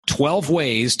12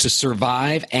 ways to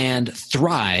survive and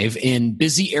thrive in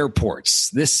busy airports.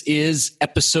 This is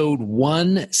episode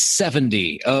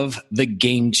 170 of The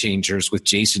Game Changers with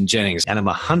Jason Jennings. And I'm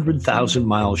 100,000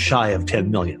 miles shy of 10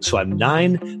 million. So I'm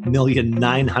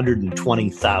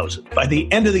 9,920,000. By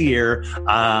the end of the year,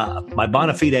 my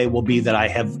bona fide will be that I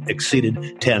have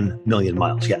exceeded 10 million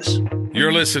miles. Yes.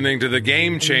 You're listening to The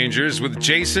Game Changers with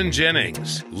Jason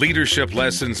Jennings. Leadership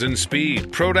lessons in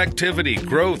speed, productivity,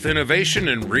 growth, innovation,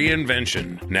 and reinvention.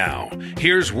 Now,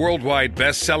 here's worldwide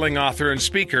best-selling author and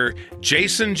speaker,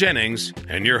 Jason Jennings,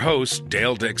 and your host,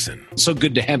 Dale Dixon. So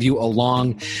good to have you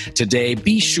along today.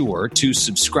 Be sure to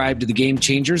subscribe to The Game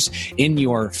Changers in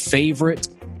your favorite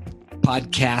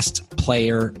podcast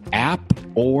player app,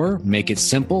 or make it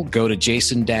simple. Go to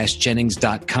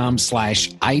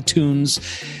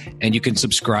jason-jennings.com/iTunes and you can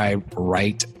subscribe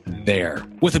right there.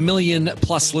 With 1 million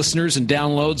plus listeners and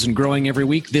downloads and growing every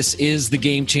week, this is The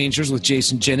Game Changers with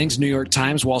Jason Jennings, New York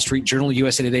Times, Wall Street Journal,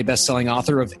 USA Today bestselling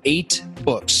author of 8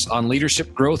 books on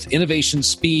leadership, growth, innovation,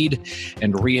 speed,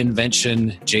 and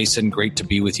reinvention. Jason, great to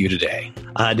be with you today.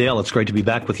 Dale, it's great to be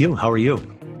back with you. How are you?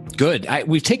 Good.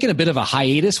 We've taken a bit of a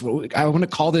hiatus. I want to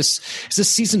call this, is this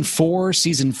season 4,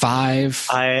 season 5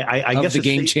 I of guess The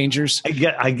Game Changers?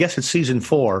 I guess it's season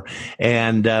 4.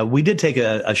 And we did take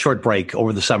a short break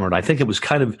over the summer. And I think it was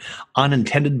kind of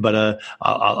unintended, but a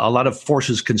lot of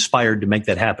forces conspired to make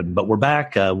that happen. But we're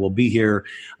back. We'll be here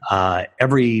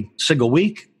every single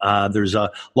week. There's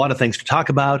a lot of things to talk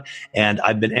about, and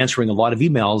I've been answering a lot of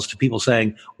emails to people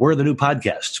saying, where are the new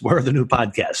podcasts? Where are the new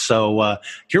podcasts? So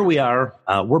here we are.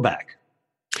 We're back.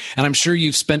 And I'm sure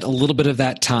you've spent a little bit of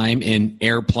that time in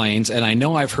airplanes. And I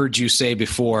know I've heard you say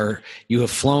before, you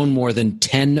have flown more than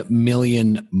 10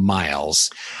 million miles.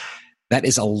 That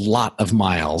is a lot of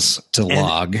miles to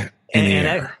log in the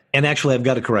air. And actually, I've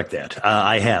got to correct that.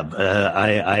 I have.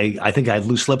 I think I had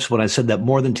loose lips when I said that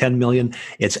more than 10 million.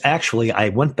 It's actually, I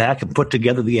went back and put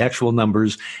together the actual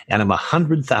numbers, and I'm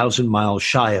 100,000 miles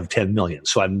shy of 10 million.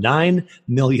 So I'm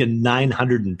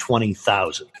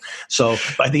 9,920,000. So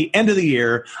by the end of the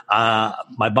year,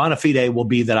 my bona fide will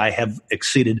be that I have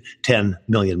exceeded 10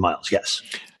 million miles. Yes.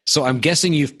 So I'm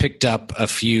guessing you've picked up a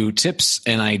few tips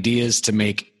and ideas to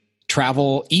make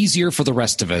travel easier for the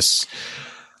rest of us.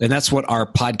 And that's what our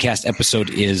podcast episode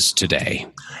is today.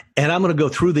 And I'm going to go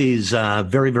through these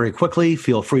very, very quickly.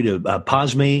 Feel free to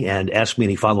pause me and ask me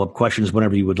any follow-up questions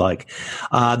whenever you would like.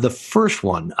 The first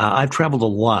one, I've traveled a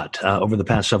lot over the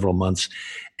past several months,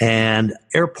 and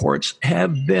airports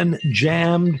have been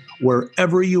jammed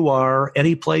wherever you are,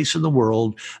 any place in the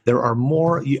world. There are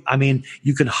more. You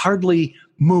can hardly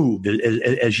move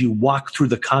as you walk through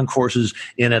the concourses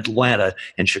in Atlanta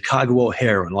and Chicago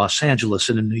O'Hare and Los Angeles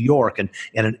and in New York and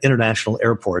in international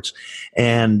airports.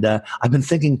 And I've been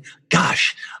thinking,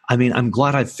 gosh, I'm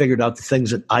glad I figured out the things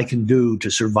that I can do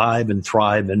to survive and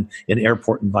thrive in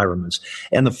airport environments.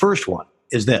 And the first one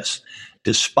is this.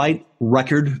 Despite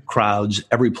record crowds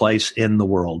every place in the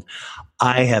world,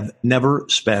 I have never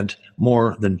spent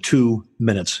more than 2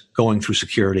 minutes going through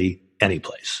security any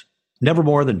place. Never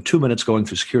more than 2 minutes going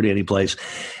through security any place.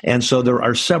 And so there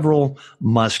are several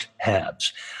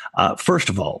must-haves. First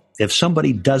of all, if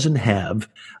somebody doesn't have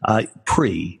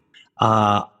pre,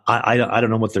 I don't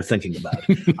know what they're thinking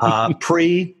about.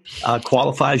 Pre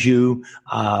qualifies you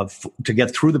to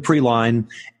get through the pre-line,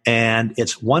 and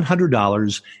it's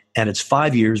 $100, and it's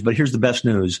 5 years. But here's the best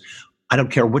news. I don't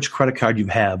care which credit card you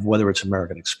have, whether it's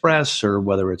American Express or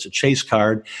whether it's a Chase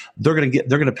card, they're going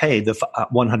to pay the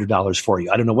 $100 for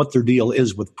you. I don't know what their deal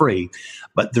is with pre,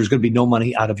 but there's going to be no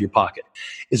money out of your pocket.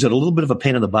 Is it a little bit of a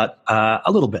pain in the butt?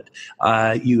 A little bit.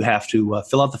 You have to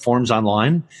fill out the forms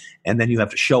online, and then you have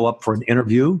to show up for an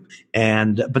interview.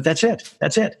 But that's it.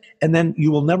 That's it. And then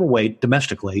you will never wait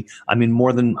domestically.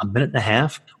 More than a minute and a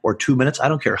half or 2 minutes. I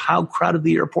don't care how crowded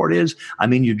the airport is.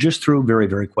 You're just through very,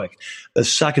 very quick. The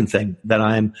second thing that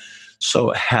I'm so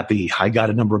happy I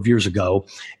got a number of years ago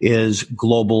is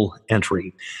global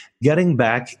entry. Getting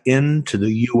back into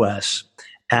the U.S.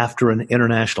 after an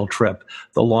international trip,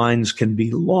 the lines can be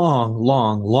long,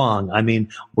 long, long.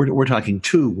 We're talking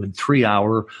 2 and 3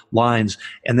 hour lines.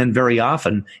 And then very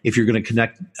often, if you're going to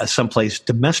connect someplace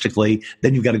domestically,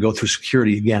 then you've got to go through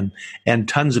security again. And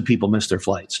tons of people miss their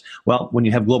flights. Well, when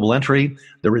you have global entry,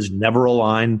 there is never a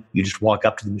line. You just walk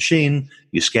up to the machine,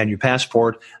 you scan your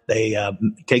passport, they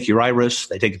take your iris,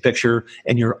 they take a picture,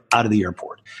 and you're out of the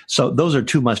airport. So those are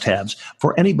 2 must-haves.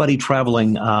 For anybody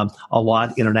traveling a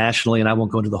lot internationally, and I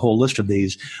won't go into the whole list of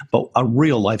these, but a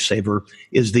real lifesaver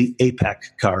is the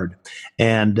APAC card.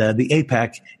 And the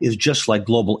APAC is just like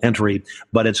global entry,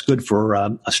 but it's good for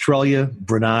Australia,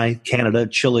 Brunei, Canada,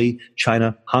 Chile,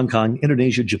 China, Hong Kong,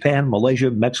 Indonesia, Japan,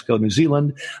 Malaysia, Mexico, New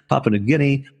Zealand, Papua New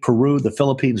Guinea, Peru, the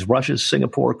Philippines, Russia,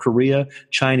 Singapore, Korea,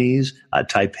 Chinese,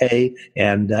 Taipei,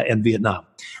 and Vietnam.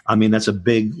 I mean, that's a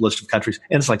big list of countries,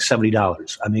 and it's like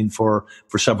 $70, I mean, for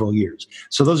several years.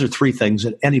 So those are three things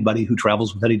that anybody who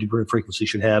travels with any degree of frequency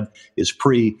should have: is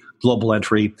global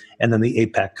entry, and then the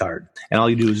APAC card. And all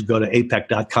you do is go to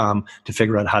apac.com to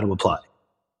figure out how to apply.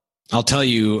 I'll tell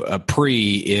you, a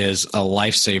pre is a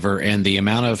lifesaver, and the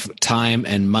amount of time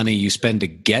and money you spend to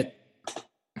get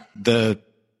the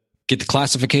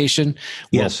classification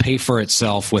will pay for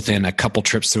itself within a couple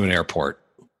trips through an airport.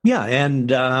 Yeah,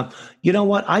 and you know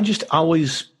what? I just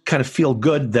always kind of feel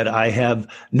good that I have,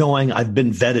 knowing I've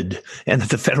been vetted and that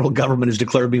the federal government has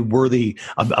declared me worthy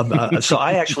of so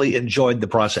I actually enjoyed the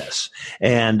process.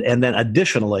 And then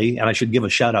additionally, and I should give a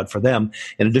shout out for them,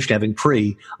 in addition to having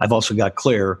pre, I've also got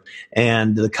clear,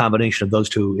 and the combination of those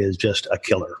two is just a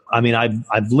killer. I mean,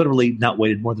 I've literally not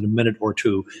waited more than a minute or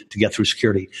two to get through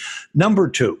security. Number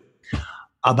two,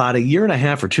 about a year and a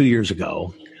half or 2 years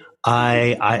ago,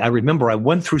 I remember I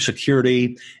went through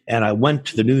security and I went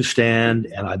to the newsstand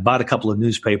and I bought a couple of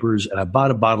newspapers and I bought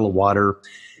a bottle of water,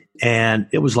 and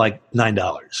it was like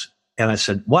 $9. And I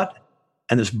said, what?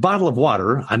 And this bottle of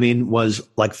water, I mean, was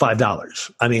like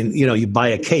 $5. I mean, you know, you buy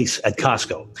a case at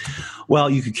Costco. Well,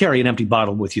 you could carry an empty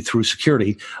bottle with you through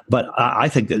security, but I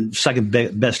think the second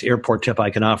best airport tip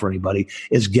I can offer anybody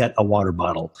is get a water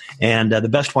bottle. And the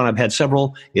best one, I've had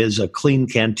several, is a Clean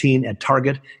Canteen at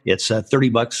Target. It's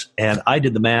 $30, and I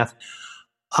did the math.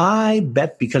 I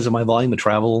bet because of my volume of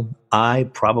travel, I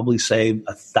probably save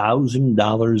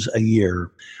 $1,000 a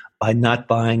year by not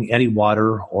buying any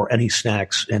water or any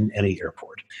snacks in any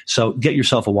airport. So get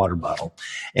yourself a water bottle,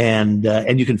 and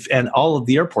you can. And all of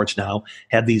the airports now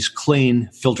have these clean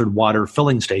filtered water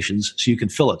filling stations, so you can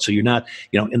fill it. So you're not,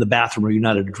 in the bathroom, or you're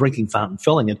not at a drinking fountain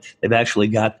filling it. They've actually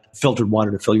got filtered water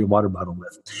to fill your water bottle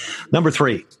with. Number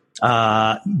three.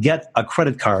 Get a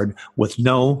credit card with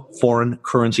no foreign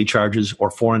currency charges or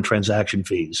foreign transaction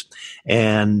fees.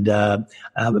 And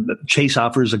Chase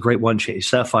offers a great one, Chase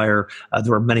Sapphire.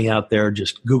 There are many out there.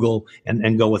 Just Google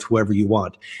and go with whoever you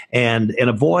want. And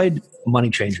avoid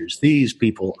money changers. These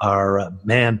people are,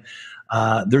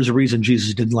 there's a reason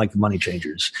Jesus didn't like the money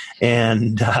changers.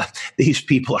 And these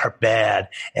people are bad,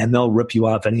 and they'll rip you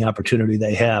off any opportunity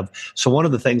they have. So one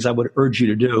of the things I would urge you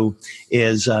to do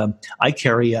is I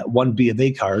carry one B of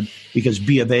A card, because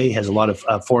B of A has a lot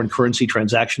of foreign currency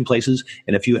transaction places.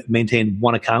 And if you maintain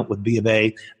one account with B of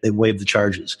A, they waive the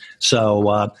charges.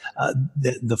 So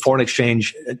the foreign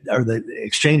exchange or the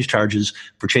exchange charges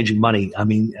for changing money,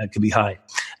 can be high.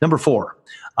 Number four.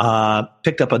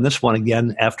 Picked up on this one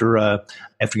again after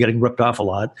getting ripped off a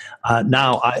lot.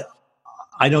 Now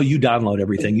I know you download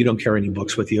everything. You don't carry any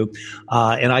books with you,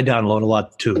 and I download a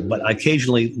lot too. But I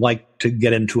occasionally like to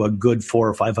get into a good 400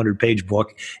 or 500 page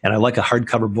book, and I like a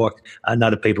hardcover book,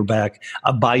 not a paperback.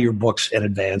 Buy your books in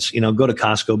advance. Go to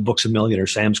Costco, Books A Million, or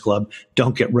Sam's Club.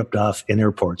 Don't get ripped off in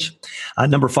airports.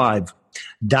 Number five,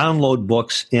 download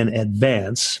books in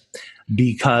advance,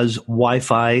 because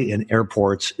Wi-Fi in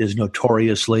airports is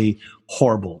notoriously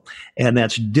horrible. And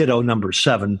that's ditto number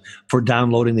 7 for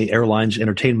downloading the airline's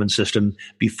entertainment system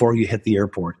before you hit the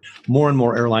airport. More and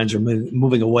more airlines are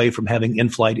moving away from having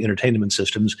in-flight entertainment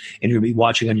systems, and you'll be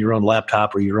watching on your own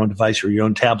laptop or your own device or your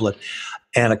own tablet.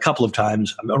 And a couple of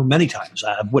times, or many times,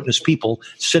 I've witnessed people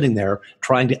sitting there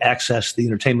trying to access the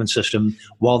entertainment system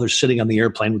while they're sitting on the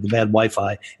airplane with the bad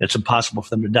Wi-Fi. And it's impossible for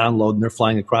them to download, and they're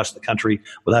flying across the country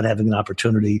without having an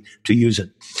opportunity to use it.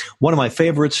 One of my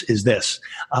favorites is this,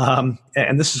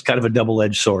 and this is kind of a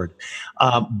double-edged sword.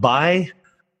 Buy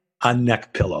a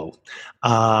neck pillow.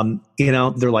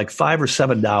 They're like $5 or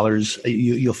 $7.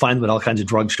 You'll find them at all kinds of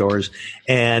drugstores,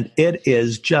 and it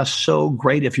is just so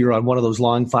great if you're on one of those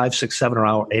long 5, 6, 7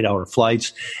 or 8 hour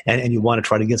flights, and you want to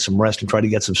try to get some rest and try to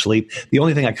get some sleep. The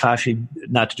only thing I caution you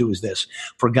not to do is this: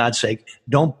 for God's sake,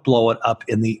 don't blow it up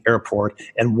in the airport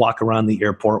and walk around the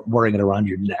airport wearing it around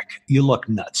your neck. You look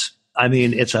nuts. Don't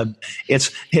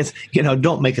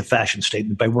make a fashion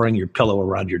statement by wearing your pillow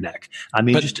around your neck.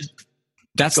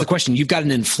 That's the question. You've got an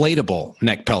inflatable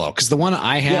neck pillow, because the one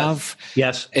I have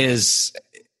it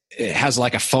has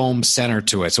like a foam center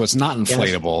to it. So it's not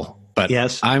inflatable, but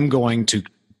I'm going to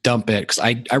dump it because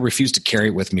I refuse to carry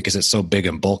it with me because it's so big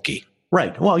and bulky.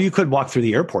 Right. Well, you could walk through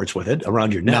the airports with it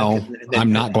around your neck. No,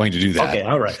 I'm not going to do that. Okay.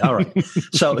 All right.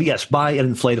 So yes, buy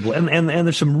an inflatable, and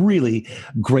there's some really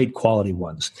great quality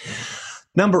ones.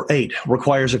 Number 8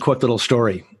 requires a quick little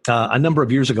story. A number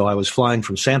of years ago, I was flying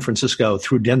from San Francisco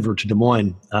through Denver to Des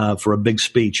Moines for a big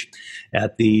speech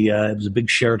at it was a big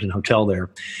Sheraton hotel there.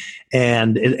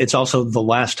 And it's also the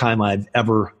last time I've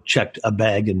ever checked a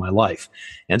bag in my life.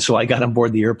 And so I got on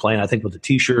board the airplane, I think with a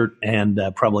T-shirt and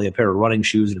probably a pair of running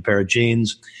shoes and a pair of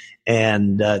jeans,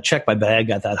 and checked my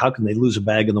bag. I thought, how can they lose a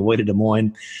bag on the way to Des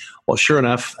Moines? Well, sure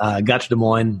enough, got to Des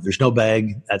Moines. There's no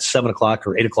bag at 7 o'clock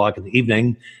or 8 o'clock in the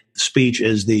evening. The speech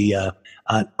is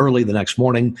early the next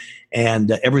morning,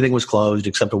 and everything was closed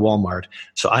except a Walmart.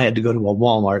 So I had to go to a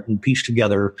Walmart and piece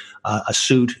together a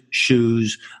suit,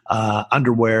 shoes,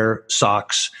 underwear,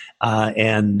 socks,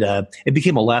 and it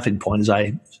became a laughing point as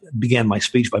I began my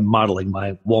speech by modeling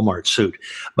my Walmart suit.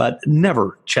 But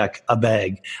never check a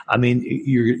bag. I mean,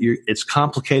 it's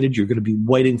complicated. You're going to be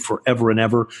waiting forever and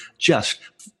ever. Just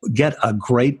get a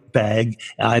great bag,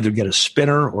 either get a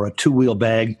spinner or a 2-wheel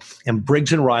bag, and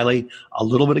Briggs & Riley, a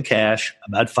little bit of cash,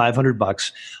 about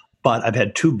 $500. But I've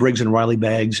had 2 Briggs & Riley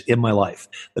bags in my life.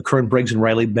 The current Briggs &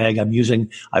 Riley bag I'm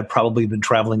using, I've probably been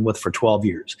traveling with for 12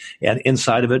 years. And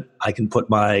inside of it, I can put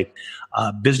my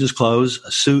business clothes, a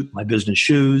suit, my business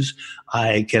shoes.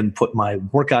 I can put my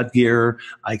workout gear.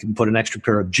 I can put an extra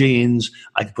pair of jeans.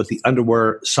 I can put the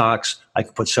underwear, socks. I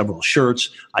can put several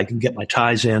shirts. I can get my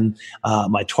ties in,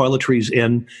 my toiletries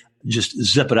in. Just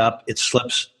zip it up. It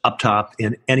slips up top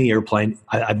in any airplane.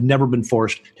 I've never been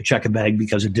forced to check a bag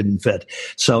because it didn't fit.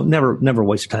 So never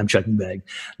waste time checking bag.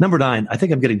 Number 9, I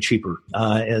think I'm getting cheaper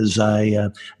as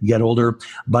I get older,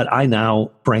 but I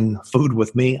now bring food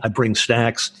with me. I bring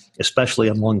snacks, especially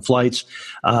on long flights,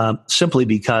 simply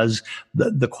because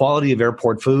the quality of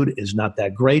airport food is not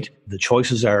that great. The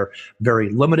choices are very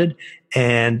limited.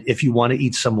 And if you want to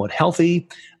eat somewhat healthy,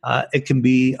 it can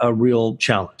be a real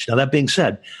challenge. Now, that being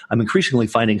said, I'm increasingly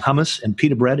finding hummus and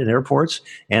pita bread in airports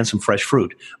and some fresh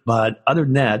fruit. But other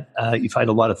than that, you find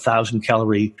a lot of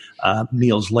 1,000-calorie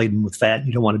meals laden with fat.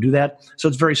 You don't want to do that. So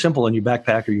it's very simple in your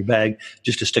backpack or your bag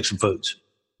just to stick some foods.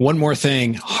 One more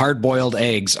thing, hard-boiled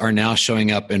eggs are now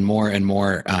showing up in more and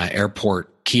more airport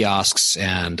kiosks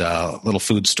and little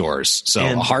food stores. So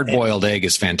a hard-boiled egg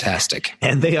is fantastic.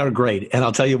 And they are great. And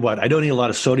I'll tell you what, I don't eat a lot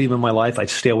of sodium in my life. I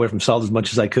stay away from salt as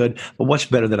much as I could. But what's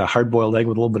better than a hard-boiled egg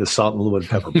with a little bit of salt and a little bit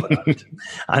of pepper put on it?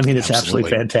 I mean, it's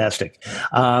absolutely fantastic.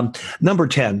 Number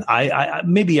 10, I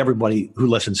maybe everybody who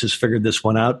listens has figured this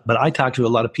one out, but I talk to a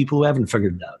lot of people who haven't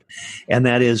figured it out. And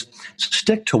that is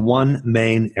stick to one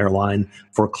main airline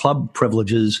for club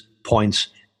privileges, points,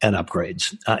 and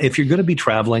upgrades. If you're going to be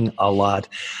traveling a lot,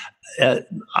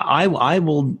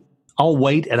 I'll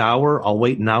wait an hour. I'll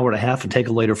wait an hour and a half and take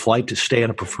a later flight to stay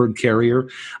on a preferred carrier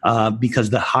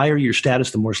because the higher your status,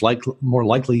 the more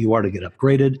likely you are to get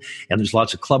upgraded. And there's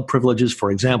lots of club privileges. For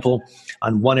example,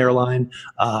 on one airline,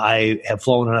 I have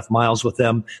flown enough miles with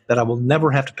them that I will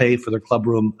never have to pay for their club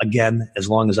room again as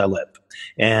long as I live,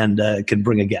 and can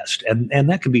bring a guest. And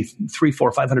that could be $300,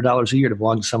 $400, $500 a year to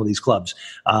belong to some of these clubs.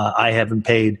 I haven't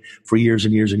paid for years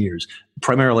and years and years,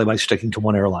 primarily by sticking to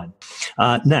one airline.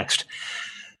 Next.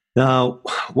 Now,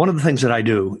 one of the things that I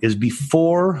do is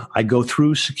before I go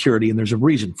through security, and there's a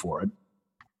reason for it,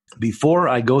 before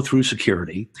I go through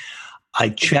security, I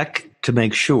check to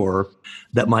make sure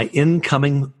that my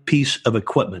incoming piece of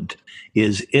equipment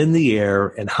is in the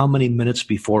air and how many minutes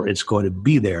before it's going to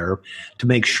be there to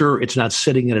make sure it's not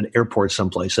sitting in an airport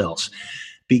someplace else.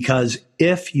 Because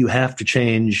if you have to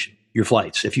change your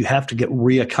flights, if you have to get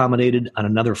reaccommodated on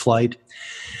another flight,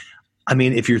 I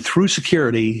mean, if you're through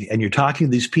security and you're talking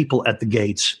to these people at the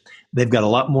gates, they've got a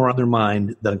lot more on their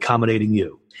mind than accommodating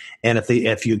you. And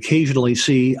if you occasionally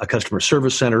see a customer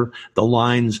service center, the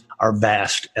lines are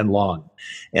vast and long.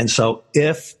 And so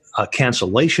if a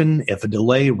cancellation, if a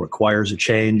delay requires a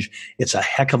change, it's a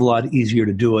heck of a lot easier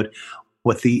to do it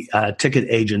with the ticket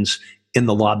agents in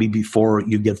the lobby before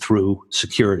you get through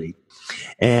security.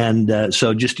 And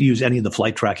so just use any of the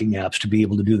flight tracking apps to be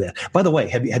able to do that. By the way,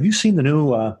 have you seen the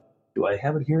new do I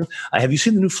have it here? Have you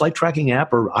seen the new flight tracking app?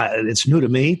 It's new to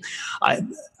me.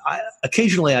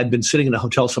 Occasionally, I've been sitting in a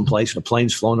hotel someplace and a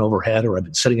plane's flown overhead, or I've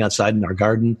been sitting outside in our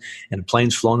garden and a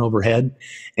plane's flown overhead.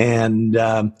 And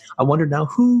I wonder now,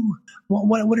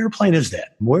 what airplane is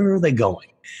that? Where are they going?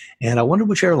 And I wonder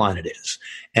which airline it is.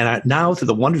 And now, through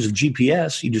the wonders of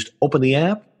GPS, you just open the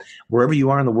app. Wherever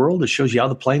you are in the world, it shows you how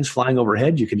the plane's flying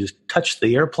overhead. You can just touch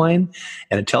the airplane,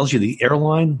 and it tells you the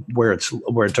airline, where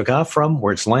it took off from,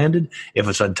 where it's landed. If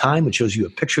it's on time, it shows you a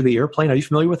picture of the airplane. Are you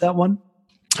familiar with that one?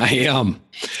 I am.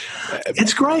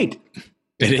 It's great.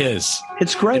 It is.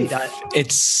 It's great.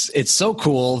 It's so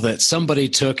cool that somebody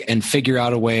took and figured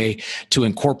out a way to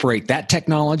incorporate that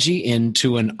technology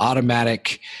into an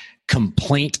automatic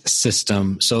complaint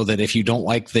system so that if you don't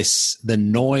like the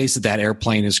noise that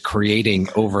airplane is creating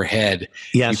overhead,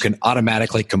 yes, you can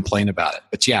automatically complain about it.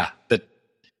 But yeah, it's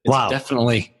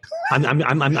definitely.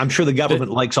 I'm sure the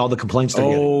government likes all the complaints they're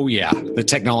getting. Oh yeah, the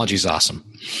technology is awesome.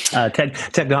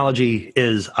 Technology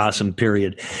is awesome.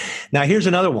 Period. Now here's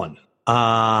another one.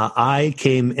 I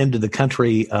came into the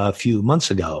country a few months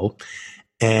ago,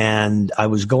 and I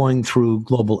was going through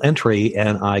global entry,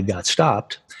 and I got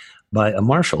stopped by a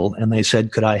marshal, and they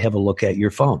said, "Could I have a look at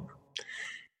your phone?"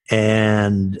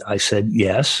 And I said,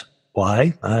 "Yes."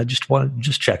 Why?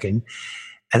 Just checking.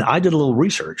 And I did a little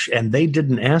research, and they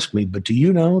didn't ask me, but do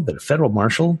you know that a federal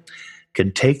marshal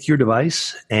can take your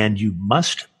device and you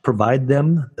must provide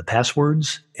them the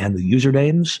passwords and the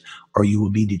usernames, or you will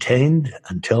be detained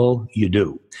until you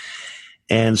do.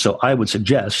 And so I would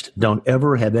suggest don't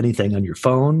ever have anything on your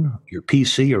phone, your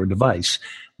PC, or a device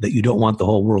that you don't want the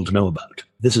whole world to know about.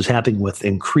 This is happening with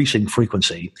increasing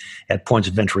frequency at points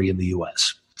of entry in the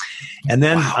U.S. And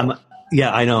then, wow.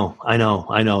 Yeah, I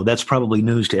know. That's probably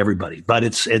news to everybody, but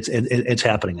it's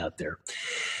happening out there.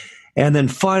 And then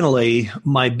finally,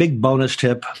 my big bonus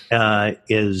tip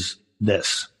is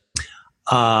this.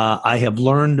 I have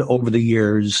learned over the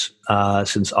years,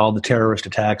 since all the terrorist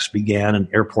attacks began and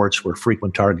airports were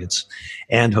frequent targets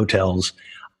and hotels,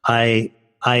 I've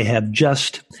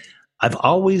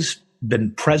always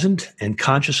been present and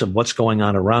conscious of what's going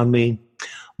on around me,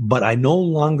 but I no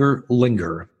longer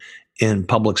linger in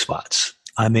public spots.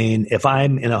 I mean, if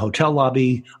I'm in a hotel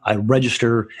lobby, I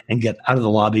register and get out of the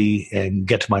lobby and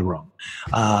get to my room.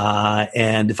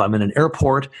 And if I'm in an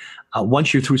airport,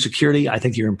 once you're through security, I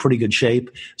think you're in pretty good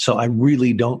shape. So I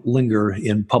really don't linger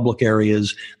in public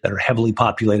areas that are heavily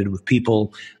populated with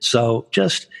people. So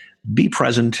just be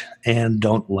present and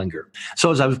don't linger. So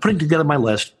as I was putting together my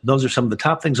list, those are some of the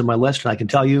top things on my list. And I can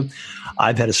tell you,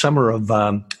 I've had a summer of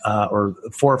or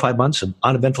 4 or 5 months of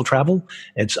uneventful travel.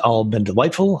 It's all been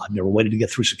delightful. I've never waited to get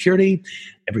through security.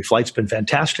 Every flight's been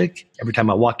fantastic. Every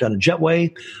time I walk down a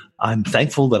jetway, I'm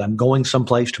thankful that I'm going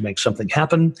someplace to make something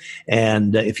happen.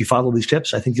 And if you follow these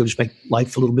tips, I think you'll just make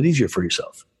life a little bit easier for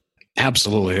yourself.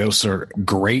 Absolutely. Those are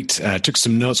great. Took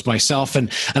some notes myself. And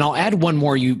I'll add one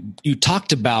more. You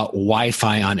talked about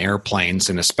Wi-Fi on airplanes,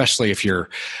 and especially if you're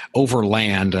over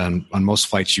land on most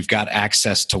flights, you've got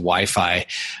access to Wi-Fi.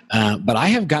 But I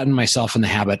have gotten myself in the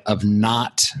habit of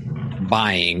not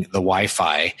buying the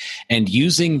Wi-Fi and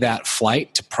using that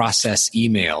flight to process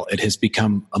email. It has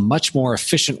become a much more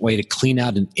efficient way to clean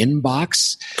out an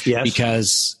inbox. Yes.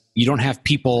 Because you don't have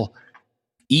people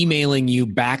emailing you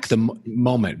back the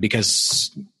moment,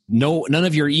 because none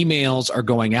of your emails are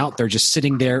going out. They're just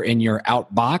sitting there in your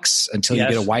outbox until you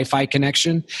get a Wi-Fi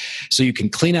connection. So you can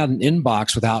clean out an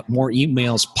inbox without more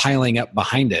emails piling up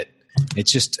behind it. It's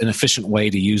just an efficient way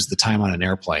to use the time on an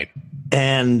airplane.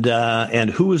 And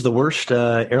who is the worst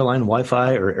airline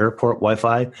Wi-Fi or airport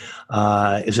Wi-Fi?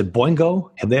 Is it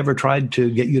Boingo? Have they ever tried to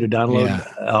get you to download?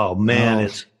 Yeah. Oh man,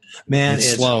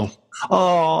 it's slow.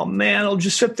 Oh man, it'll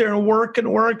just sit there and work and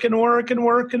nothing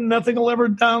will ever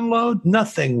download.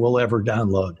 Nothing will ever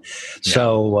download. Yeah.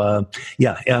 So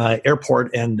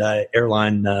airport and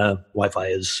airline Wi-Fi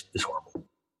is horrible.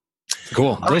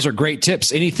 Cool. Those are great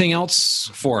tips. Anything else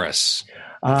for us?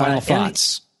 Final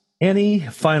thoughts. Any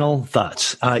final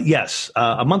thoughts? Yes.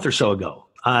 A month or so ago,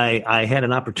 I had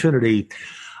an opportunity.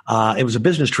 It was a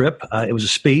business trip. It was a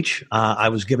speech I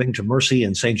was giving to Mercy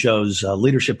and St. Joe's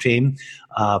leadership team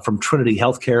from Trinity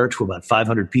Healthcare to about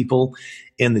 500 people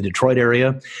in the Detroit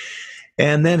area.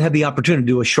 And then had the opportunity to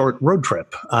do a short road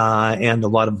trip. And a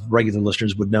lot of regular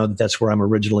listeners would know that that's where I'm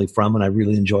originally from, and I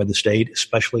really enjoy the state,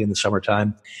 especially in the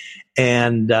summertime.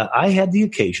 And I had the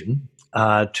occasion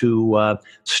to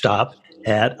stop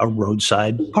at a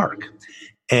roadside park.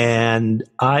 And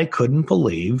I couldn't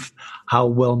believe how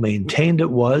well maintained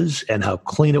it was and how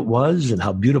clean it was and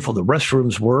how beautiful the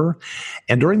restrooms were.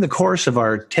 And during the course of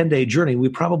our 10-day journey, we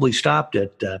probably stopped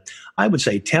at, I would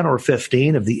say, 10 or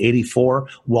 15 of the 84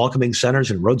 welcoming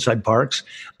centers and roadside parks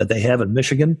that they have in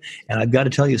Michigan. And I've got to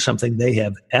tell you something, they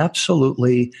have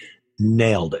absolutely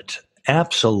nailed it.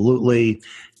 Absolutely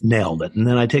nailed it. And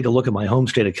then I take a look at my home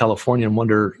state of California and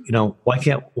wonder, why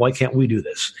can't we do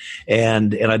this?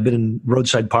 And I've been in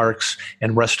roadside parks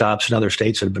and rest stops in other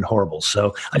states that have been horrible.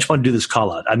 So I just want to do this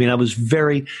call out. I mean, I was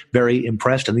very, very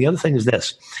impressed. And the other thing is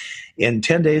this. In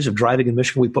 10 days of driving in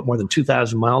Michigan, we put more than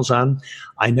 2,000 miles on.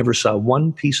 I never saw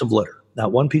one piece of litter.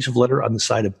 Not one piece of litter on the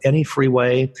side of any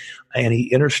freeway, any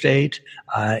interstate,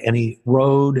 any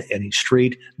road, any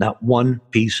street, not one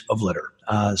piece of litter.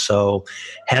 So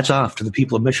hats off to the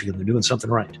people of Michigan. They're doing something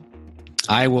right.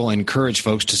 I will encourage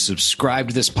folks to subscribe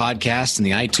to this podcast in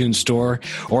the iTunes store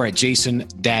or at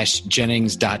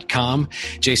jason-jennings.com.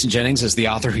 Jason Jennings is the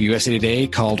author who USA Today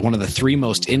called one of the 3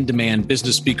 most in-demand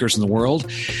business speakers in the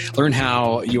world. Learn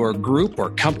how your group or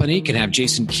company can have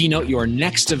Jason keynote your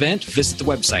next event. Visit the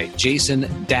website,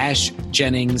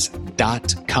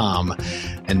 jason-jennings.com.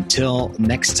 Until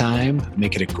next time,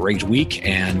 make it a great week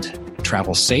and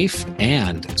travel safe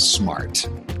and smart.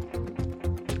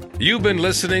 You've been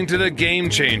listening to The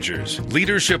Game Changers,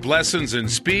 leadership lessons in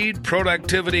speed,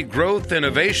 productivity, growth,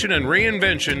 innovation, and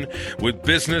reinvention with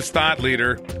business thought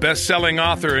leader, best-selling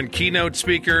author, and keynote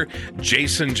speaker,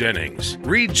 Jason Jennings.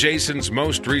 Read Jason's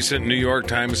most recent New York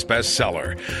Times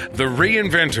bestseller, The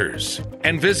Reinventors,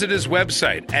 and visit his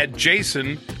website at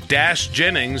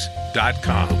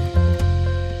jason-jennings.com.